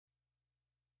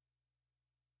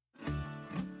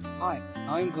Hi,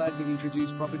 I am glad to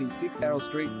introduce property 6 Darryl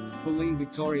Street, Bulleen,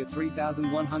 Victoria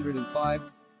 3105.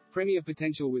 Premier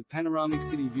potential with panoramic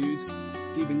city views.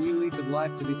 Give a new lease of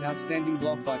life to this outstanding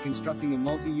block by constructing a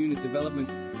multi-unit development,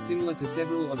 similar to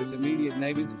several of its immediate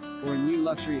neighbors, or a new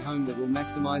luxury home that will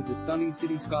maximize the stunning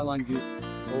city skyline view.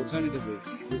 Alternatively,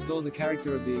 restore the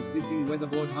character of the existing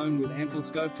weatherboard home with ample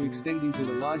scope to extend into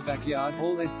the large backyard,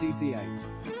 all STCA.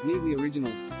 Nearly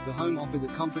original, the home offers a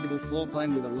comfortable floor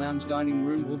plan with a lounge dining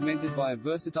room augmented by a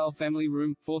versatile family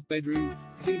room, 4th bedroom,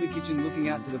 timber kitchen looking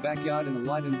out to the backyard and a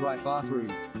light and bright bathroom.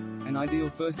 An ideal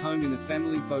first home in a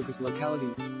family-focused locality.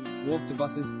 Walk to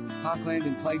buses, parkland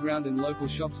and playground and local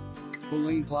shops.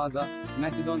 Bulleen Plaza,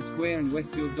 Macedon Square and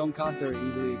Westfield Doncaster are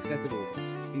easily accessible.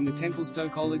 In the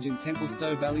Templestowe College and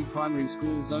Templestowe Valley Primary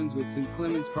School zones with St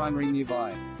Clement's Primary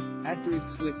nearby. Asterisk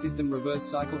split system reverse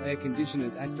cycle air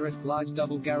conditioners. Asterisk large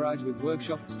double garage with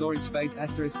workshop storage space.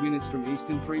 Asterisk minutes from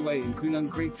Eastern Freeway and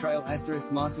Coonung Creek Trail. Asterisk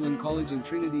Marcellin College and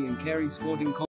Trinity and Carey Sporting